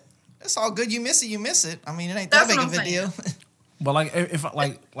 but it's all good. You miss it, you miss it. I mean, it ain't that That's big what of a I'm deal. But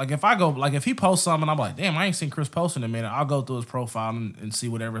if I go, like if he posts something, I'm like, damn, I ain't seen Chris post in a minute. I'll go through his profile and see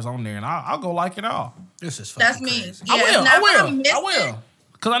whatever's on there, and I'll go like it all. This is fucking that's me. crazy. Yeah, I will. if I miss it,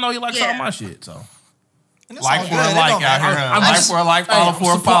 Because I know he likes Yeah. all my shit. So And it's Like all for good. a It like don't out here, matter. huh? I'm Like just- for a like, hey, follow I'm for a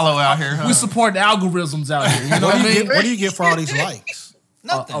support- follow out here, huh? we support the algorithms out here. You know what I mean? What do you get for all these likes?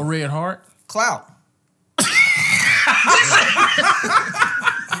 Nothing. A red heart. Clout.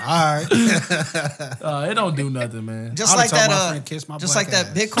 All right. It don't do nothing, man. Just I'd like tell my that, friend, kiss my just black like that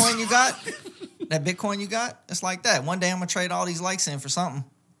ass. Bitcoin you got. That Bitcoin you got, it's like that. One day I'm gonna trade all these likes in for something.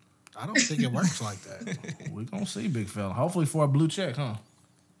 I don't think it works like that. We gonna see, big fella. Hopefully for a blue check, huh?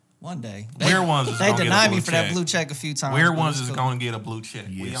 One day. Weird ones is They gonna get a denied blue me for that check. blue check a few times. Weird but ones it's is cool. gonna get a blue check.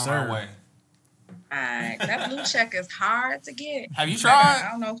 We Yes, on sir. our way. Alright, that blue check is hard to get. Have you Like, tried?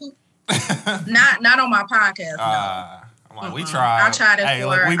 I don't know who. not on my podcast. No. I'm like, we Uh-uh. tried. I tried it Hey, for-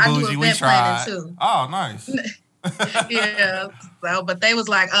 look, we I do bougie. We event planning, tried. too. Oh, nice. Yeah. So, but they was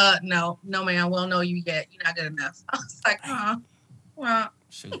like, no, man, we don't know you yet. You're not good enough. I was like, well,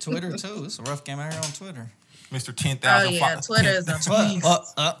 Shoot, Twitter too. It's a rough game out here on Twitter. Mr. 10,000. oh yeah, Twitter is a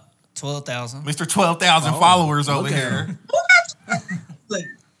 12,000. Mr. 12,000 Oh, followers over look at here. him. Look,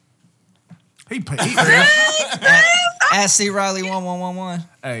 He At C Riley 1111.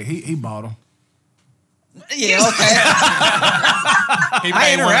 hey, he bought him. Yeah, okay. He I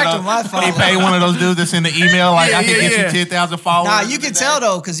paid one interact of with my those. He followers. paid one of those dudes that's in the email. Like, Yeah, I can yeah, get yeah. you 10,000 followers. Nah, you in can a tell day.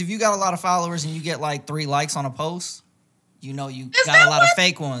 though, because if you got a lot of followers and you get like 3 likes on a post, you know you Is got that a lot of what-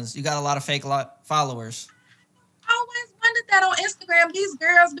 fake ones. You got a lot of fake followers. I always wondered that on Instagram. These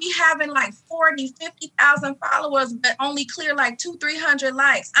girls be having like 40, 50,000 followers, but only clear like 200-300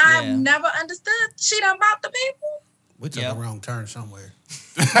 likes. I've Yeah. never understood. She done bought the people. We took Yeah. a wrong turn somewhere.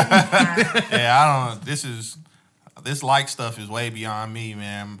 Yeah, I don't. This like stuff is way beyond me,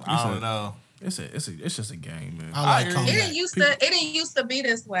 man. I don't know. It's just a game, man. I like hear you. It combat. didn't used to be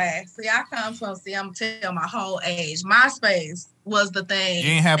this way. See, I come from. See, I'm tell my whole age. MySpace was the thing.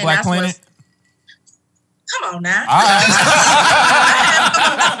 You ain't have and Black that's Planet? what's- Come on now. All right.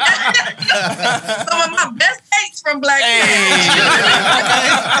 Some of my best dates from Black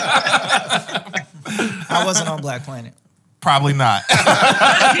I wasn't on Black Planet. Probably not.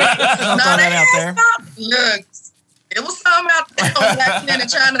 I'll throw that out there. Look, it was some out there on Black Planet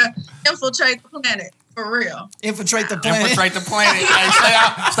trying to infiltrate the planet for real. Infiltrate the planet. Infiltrate the planet.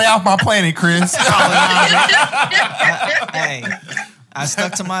 Hey, stay off my planet, Chris. Hey, I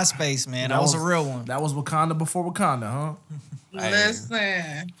stuck to MySpace, man. That was a real one. That was Wakanda before Wakanda, huh?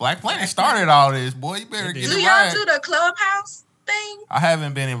 Listen, Black Planet started all this, boy. You better get do it y'all right. do the Clubhouse thing? I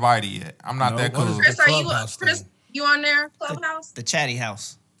haven't been invited yet. I'm not No, that what cool. is Chris, The are you Clubhouse Chris? thing. You on there? Clubhouse? The Chatty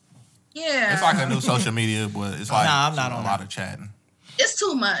House. Yeah. It's like a new social media, but it's like Nah, I'm not a on lot that. of chatting. It's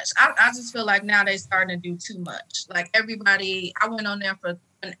too much. I just feel like now they starting to do too much. Like everybody, I went on there for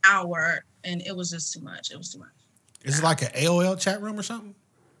an hour and it was just too much. It was too much. Is it like an AOL chat room or something?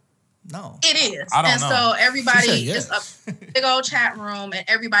 No. It is. I don't and know. so everybody She said yes. is a big old chat room and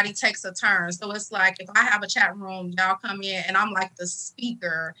everybody takes a turn. So it's like if I have a chat room, y'all come in and I'm like the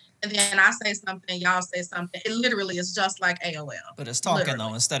speaker and then I say something, y'all say something. It literally is just like AOL. But it's talking Literally.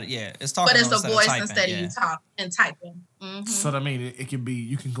 though instead of it's talking. But it's though, a voice typing, instead yeah. of you talk and typing. Mhm. So I mean, it can be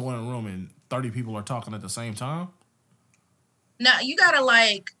you can go in a room and 30 people are talking at the same time. No, you gotta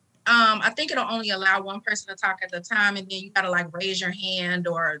like. I think it'll only allow one person to talk at the time, and then you gotta like raise your hand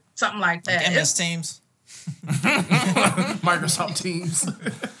or something like that. Like MS Teams. Microsoft Teams.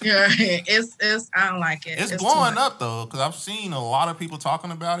 Yeah, it's. I don't like it. It's too blowing much. up though, because I've seen a lot of people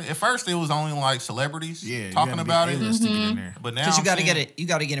talking about it. At first, it was only like celebrities talking about it, A-list to get in there. but now Because you I'm got to seeing- get it. You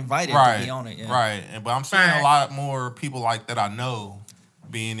got to get invited right, to be on it. Yeah. right. But I'm seeing a Right. lot more people like that I know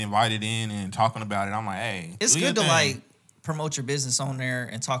being invited in and talking about it. I'm like, hey, It's do your good to thing. like promote your business on there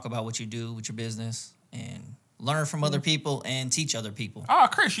and talk about what you do with your business and learn from other people and teach other people. Oh,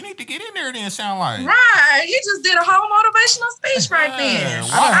 Chris, you need to get in there. Then sound like Right, you just did a whole motivational speech right there. Yeah,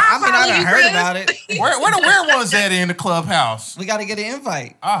 I mean, I follow done you, heard Chris. about it. where the weird ones at in the clubhouse? We got to get an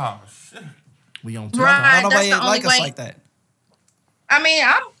invite. Oh shit. We on Right. top. Not that's nobody the only like us way- like that. I mean,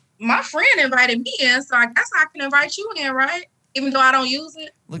 my friend invited me in, so I guess I can invite you in, right? Even though I don't use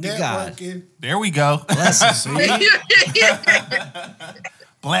it. Look at God. Networking. There we go. Bless us.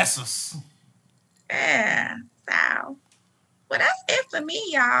 Bless us. Yeah. So, well, that's it for me,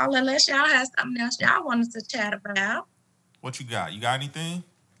 y'all. Unless y'all have something else y'all wanted to chat about. What you got? You got anything?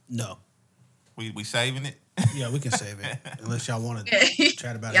 No. We saving it. Yeah, we can save it. Unless y'all want to Okay.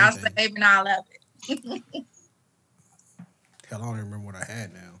 chat about Y'all anything. saving all of it. Hell, I don't even remember what I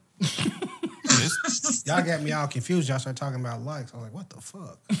had now. It's- Y'all got me all confused. Y'all started talking about likes. I was like, what the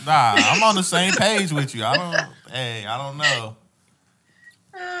fuck? Nah, I'm on the same page with you. I don't know.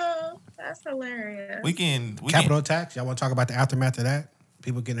 Oh, that's hilarious. We can Capital attacks. Y'all want to talk about the aftermath of that?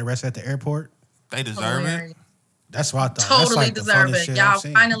 People getting arrested at the airport. they deserve Hilarious. it. That's what I thought. That's Totally like the deserve funniest it. shit Y'all I've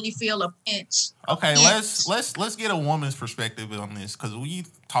seen. finally feel a pinch. Okay, Yes. let's get a woman's perspective on this because we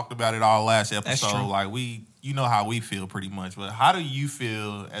talked about it all last That's episode. true. Like you know how we feel pretty much. But how do you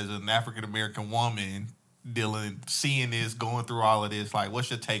feel as an African American woman seeing this, going through all of this? Like, what's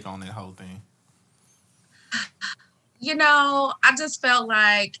your take on that whole thing? You know, I just felt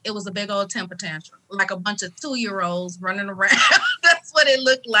like it was a big old temper tantrum, like a bunch of 2-year-olds running around. That's what it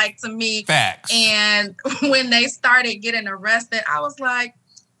looked like to me. Facts. And when they started getting arrested, I was like,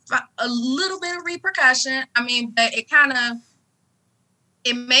 a little bit of repercussion. I mean, but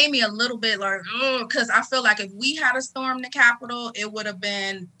it made me a little bit like, oh, because I feel like if we had a storm the Capitol, it would have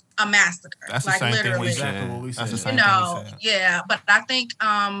been a massacre. That's the like same thing we literally. Exactly said. what we That's the said. same You thing know, we said. yeah, but I think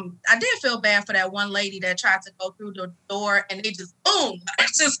I did feel bad for that one lady that tried to go through the door and they just boom.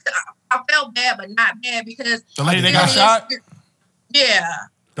 I felt bad, but not bad because The lady that it got really shot? is- Yeah,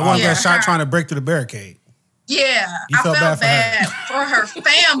 The one Yeah, that shot her. trying to break through the barricade. yeah. You I felt felt bad bad for her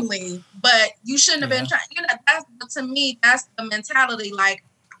family, but you shouldn't have been Yeah. trying. You know, that's to me, that's the mentality. Like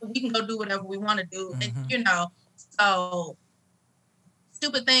we can go do whatever we want to do, and Mhm. you know, so.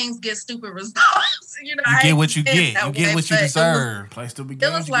 Stupid things get stupid results. You know, You I get hate what to you say it get. that You get way, what you but it was- deserve. Place to It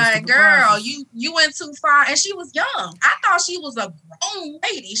begin. was like, girl, you went too far, and she was young. I thought she was a grown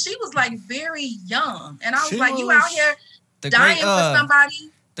lady. She was like very young, and I was She like, you was- out here The dying great, for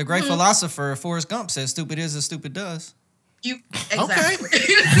somebody. the great Mhm. philosopher Forrest Gump says, "Stupid is as stupid does." You exactly.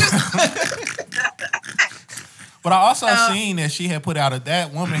 But I also So- seen that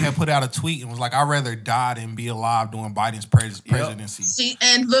that woman had put out a tweet and was like, "I'd rather die than be alive during Biden's presidency." She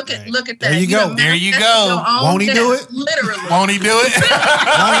and look at Right. that. There you go. done There you manifested go. your own Won't he do death, it? Literally. Won't he do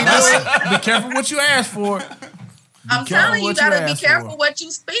it? Be careful what you ask for. I'm careful telling you, what you you gotta be ask careful for. what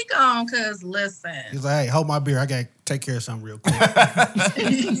you speak on, cause listen. He's like, hey, hold my beer. I got to take care of something real quick.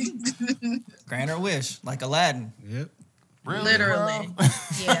 Grant her wish, like Aladdin. Yep. Really, Literally. bro?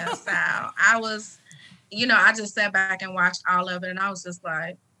 Yeah. So I was, I just sat back and watched all of it, and I was just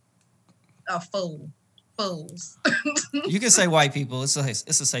like, a fool. Fools. You can say white people. It's a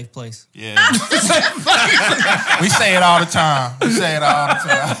safe place. Yeah. We say it all the time.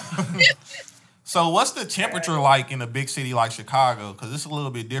 So what's the temperature like in a big city like Chicago? Because it's a little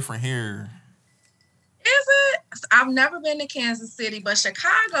bit different here. Is it? I've never been to Kansas City, but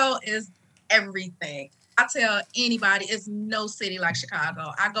Chicago is everything. I tell anybody, it's no city like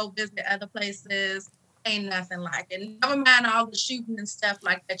Chicago. I go visit other places, ain't nothing like it. Never mind all the shooting and stuff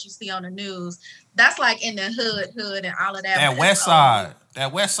like that you see on the news. That's like in the hood, and all of that. That but west it's side.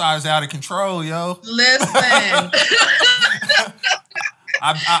 That west side is out of control, yo. Listen,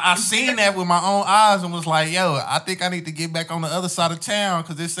 I seen that with my own eyes and was like, yo, I think I need to get back on the other side of town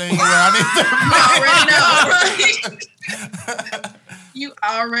because this ain't where I need to be. you already know, right? You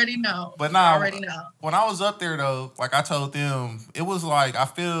already know. But You nah, already know. when I was up there though, like I told them, it was like I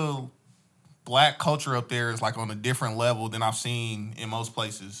feel black culture up there is like on a different level than I've seen in most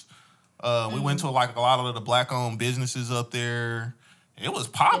places. We went to like a lot of the black owned businesses up there. It was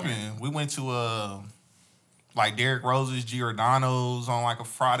popping. Yeah. We went to like Derrick Rose's Giordano's on like a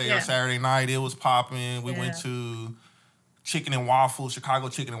Friday or Yeah. Saturday night. It was popping. We went Yeah. to chicken and waffle, Chicago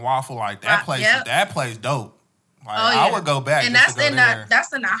chicken and waffle, like that place. Yep. That place dope. Like Oh, yeah. I would go back. And just that's to go there.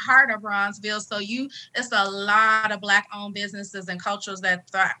 that's in the heart of Bronzeville. So it's a lot of Black owned businesses and cultures that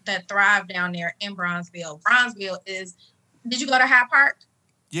thrive down there in Bronzeville. Bronzeville is. Did you go to Hyde Park?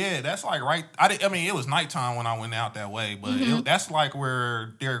 Yeah, that's like right. I mean, it was nighttime when I went out that way, but that's like where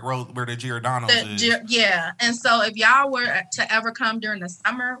Derrick Road, where the Giordano's is. Yeah, and so if y'all were to ever come during the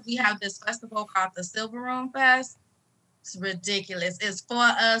summer, we have this festival called the Silver Room Fest. It's ridiculous. It's for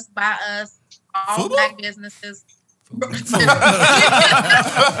us, by us, all Football? Black businesses. Them too.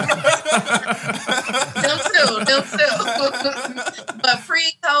 But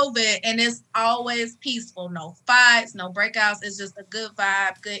pre-COVID, and it's always peaceful. No fights, no breakouts. It's just a good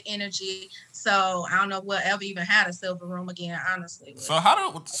vibe, good energy. So I don't know if we'll ever even had a Silver Room again, honestly. So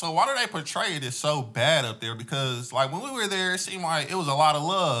why do they portray it as so bad up there? Because like when we were there, it seemed like it was a lot of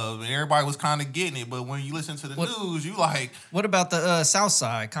love and everybody was kind of getting it. But when you listen to the news, you like, What about the South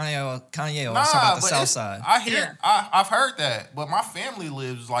Side? Kanye nah, also about the but South Side. I hear, I've heard that, but my family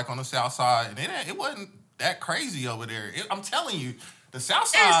lives like on the South Side, and it wasn't that crazy over there. I'm telling you, the South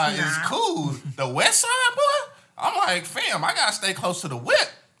Side is cool. The West Side, boy, I'm like, fam, I gotta stay close to the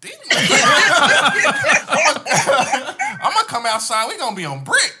whip. I'm gonna come outside. We gonna be on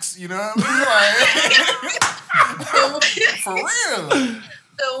bricks. You know what I mean? Like, for real.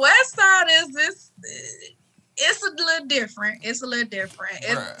 The West Side is this. It's a little different. It's a little different.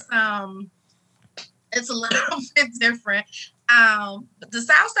 It's a little bit different. But the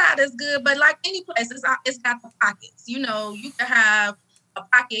South Side is good, but like any place, it's got the pockets. You know, you can have a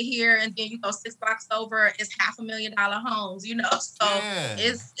pocket here, and then you go 6 blocks over, it's $500,000 homes. You know, so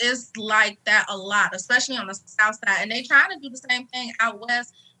it's like that a lot, especially on the South Side. And they trying to do the same thing out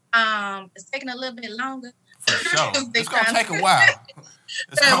west. It's taking a little bit longer. For sure, it's gonna take a while.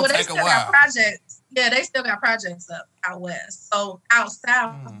 It's gonna take a while. Got projects. Yeah, they still got projects up out west. So out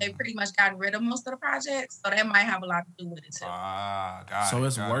south, they pretty much gotten rid of most of the projects. So that might have a lot to do with it too. So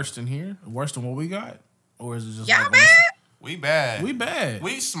it's worse than here? Worse than what we got? Or is it just y'all like bad? We bad. We bad.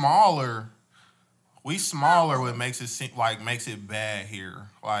 We smaller. What makes it makes it bad here.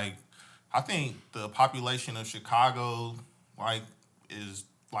 Like, I think the population of Chicago is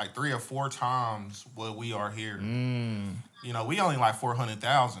like 3 or 4 times what we are here. You know, we only like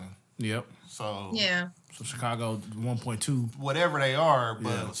 400,000. Yep. So yeah. So Chicago 1.2. Whatever they are, but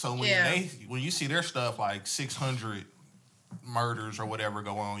Yeah. so when you see their stuff like 600 murders or whatever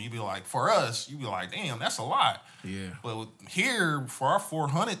go on, you be like, for us, you be like, damn, that's a lot. Yeah. But here for our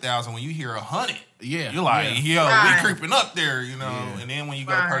 400,000, when you hear 100, Yeah. you're like, yo, Right. we creeping up there, you know. Yeah. And then when you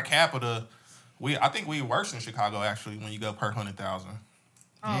go per capita, I think we worse in Chicago actually when you go per 100,000.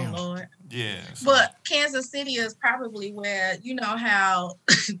 Damn. Oh Lord. Yeah. So. But Kansas City is probably where, you know how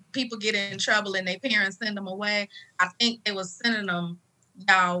people get in trouble and their parents send them away. I think they was sending them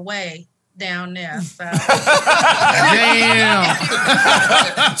y'all way down there. So. Damn.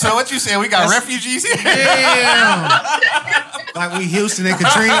 So what you saying? We got refugees here? Damn. Like we Houston and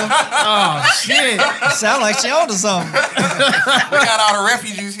Katrina. Oh, shit. Sound like she onto something. We got all the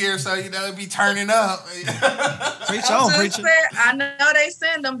refugees here, so you know it be turning up. Preach I'm on, just preacher. saying, I know they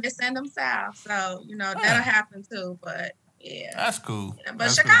send them south. So, you know, that'll happen too. But yeah. That's cool. But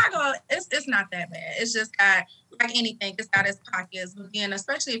That's Chicago, cool. it's not that bad. It's just got, like anything, it's got its pockets. But then,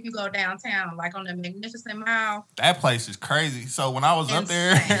 especially if you go downtown, like on the Magnificent Mile. That place is crazy. So when I was up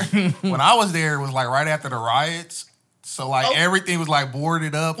there, Insane. when I was there, it was like right after the riots. So like everything was like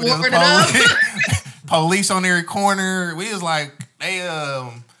boarded up. And there was Boarded police on every corner. We was like they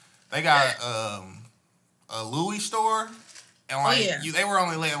got a Louis store, and like they were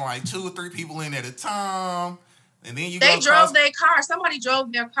only letting like 2 or 3 people in at a time. And then they drove their car. Somebody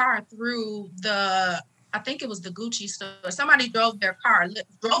drove their car through I think it was the Gucci store. Somebody drove their car,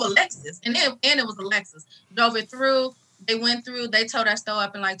 drove a Lexus, and it was a Lexus. Drove it through. They went through. They towed that store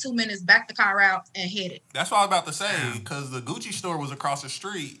up in like 2 minutes, backed the car out, and hit it. That's what I was about to say, because the Gucci store was across the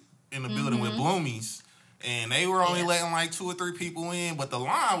street in the building with Bloomies, and they were only letting like 2 or 3 people in, but the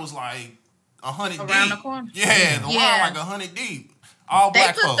line was like 100 deep. Around the corner. Yeah, the line like 100 deep. All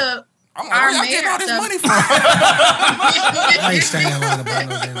black folk. I'm like, where y'all getting all this money from? I ain't standing in line to buy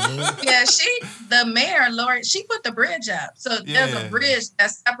no damn wood. Yeah, the mayor, Lori, she put the bridge up. So there's a bridge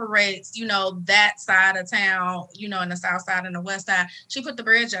that separates, you know, that side of town, you know, in the south side and the west side. She put the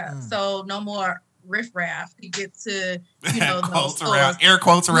bridge up. So no more riffraff to get to, you know, those stores. Air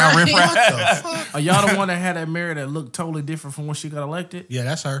quotes around riffraff. What the fuck? Are y'all the one that had that mayor that looked totally different from when she got elected? Yeah,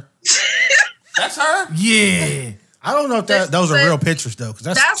 that's her. That's her? Yeah. I don't know if those are real pictures though, because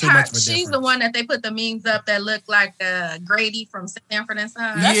that's too her. much of a She's difference. the one that they put the memes up that look like Grady from Sanford and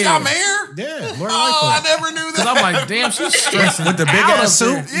Son. That's Yeah. your mayor? Yeah, Lori Oh, I Lightfoot. never knew Because that. I'm like, damn, she's stressing With the big out ass up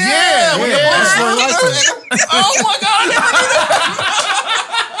suit. there. Yeah, with the that's blue Lori suit. Lightfoot. Oh my God, I never knew that.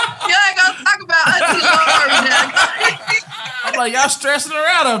 You ain't gonna talk about Auntie Lori now. I'm like, y'all stressing her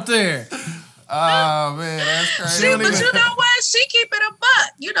out up there. Oh man, that's crazy. But you know what? She keep it a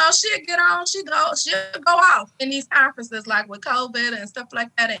buck. You know, she'll get on. She'll go off in these conferences, like with COVID and stuff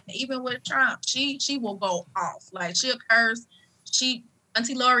like that, and even with Trump, she will go off. Like she'll curse.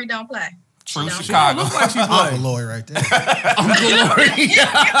 Auntie Lori don't play. True She don't. Chicago. Look like she Uncle played. Lori right there. Uncle Lori. She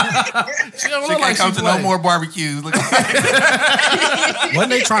don't She look can't like come she to no played. more barbecues. Look Wasn't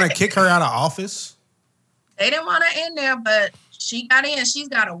they trying to kick her out of office? They didn't want her in there, but she got in. She's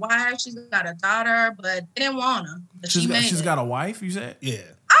got a wife. She's got a daughter, but they didn't want her. But She's got a wife, you said? Yeah.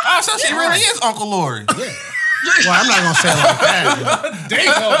 Oh, so she really is Uncle Lori. Yeah. Well, I'm not gonna say it like that.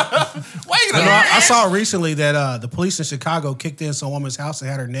 Damn. Wait a You know, minute. I saw recently that the police in Chicago kicked in some woman's house and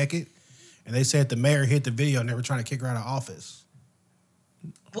had her naked, and they said the mayor hit the video and they were trying to kick her out of office.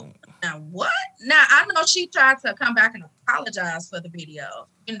 Now what? Now I know she tried to come back and apologize for the video,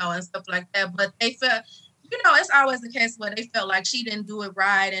 and stuff like that. But they felt, it's always the case where they felt like she didn't do it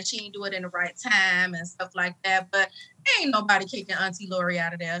right and she didn't do it in the right time and stuff like that. But ain't nobody kicking Auntie Lori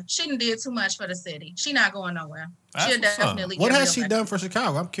out of there. She done did too much for the city. She not going nowhere. That's She'll what's up. definitely. What get has she reelected. done for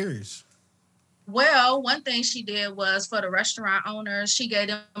Chicago? I'm curious. Well, one thing she did was for the restaurant owners, she gave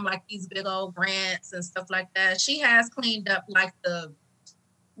them like these big old grants and stuff like that. She has cleaned up like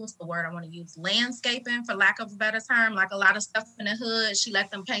what's the word I want to use? Landscaping, for lack of a better term, like a lot of stuff in the hood. She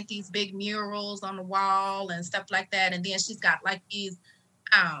let them paint these big murals on the wall and stuff like that. And then she's got like these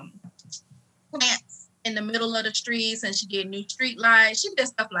plants in the middle of the streets, and she did new street lights. She did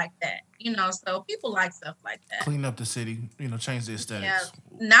stuff like that, so people like stuff like that. Clean up the city, change the aesthetics.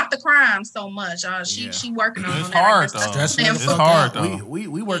 Yeah, not the crime so much. She working on It's that. I hard guess. though. Stressing It's the fuck hard out. though. We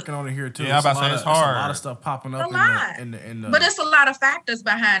working on it here too. Yeah, I'm about to say it's hard. A lot of stuff popping up A lot. in the But it's a lot of factors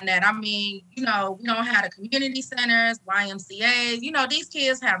behind that. I mean, we don't have the community centers, YMCAs. These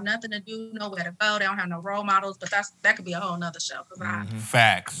kids have nothing to do, nowhere to go. They don't have no role models. But that could be a whole nother show. Because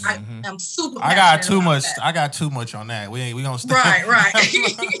Facts. I am super. I got passionate too about much. that. I got too much on that. We gonna stop. Right.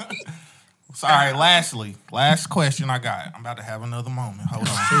 So, all right. Last question I got. I'm about to have another moment. Hold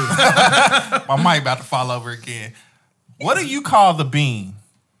on. My mic about to fall over again. What do you call the bean?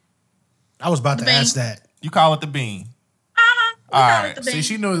 I was about to Bean. ask that. You call it the bean. We All call right. it the See, bean.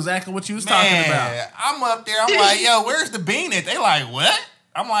 she knew exactly what you was talking about. Man, I'm up there. I'm like, yo, where's the bean at? They like, what?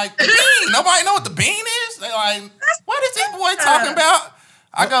 I'm like, the bean. Nobody know what the bean is? They like, what is this boy talking about?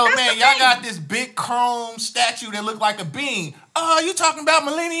 I go, man, y'all got this big chrome statue that look like a bean. Oh, you talking about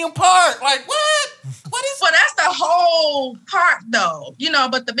Millennium Park? Like, what? What is? Well, that's the whole part, though.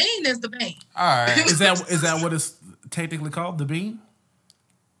 But the bean is the bean. All right. Is that what it's technically called? The bean?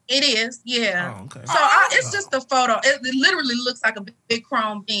 It is, yeah. Oh, okay. So it's just a photo. It literally looks like a big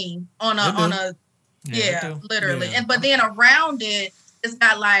chrome bean on a Yeah, they do. literally. Yeah. But then around it, it's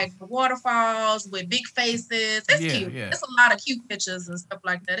got like waterfalls with big faces. It's Yeah, cute. yeah. It's a lot of cute pictures and stuff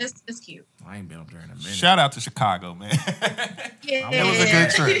like that. It's cute. I ain't been up there in a minute. Shout out to Chicago, man. Yeah. It was a good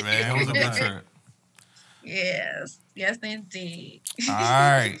trip, man. It was a good trip. Yes, indeed. All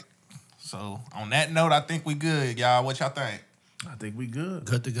right. So on that note, I think we good, y'all. What y'all think? I think we good.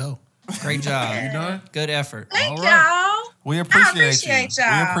 Good to go. Great job. You done? Good effort. Thank All right. y'all. We appreciate appreciate you.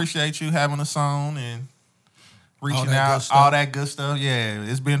 y'all. We appreciate you having us on and reaching that good out, stuff. all that good stuff. Yeah,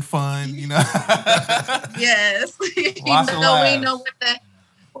 it's been fun, Yes. Lots of we laughs. know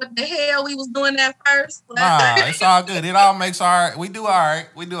what the hell we was doing at first. but- Nah, it's all good. It all makes all right. We do all right.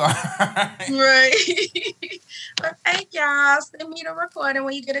 Right. But thank y'all. Send me the recording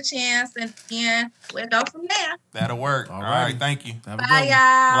when you get a chance, and then we'll go from there. That'll work. All All right. righty. Thank you. Have a good Bye, one.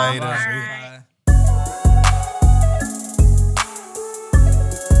 y'all. Later. Bye. Bye.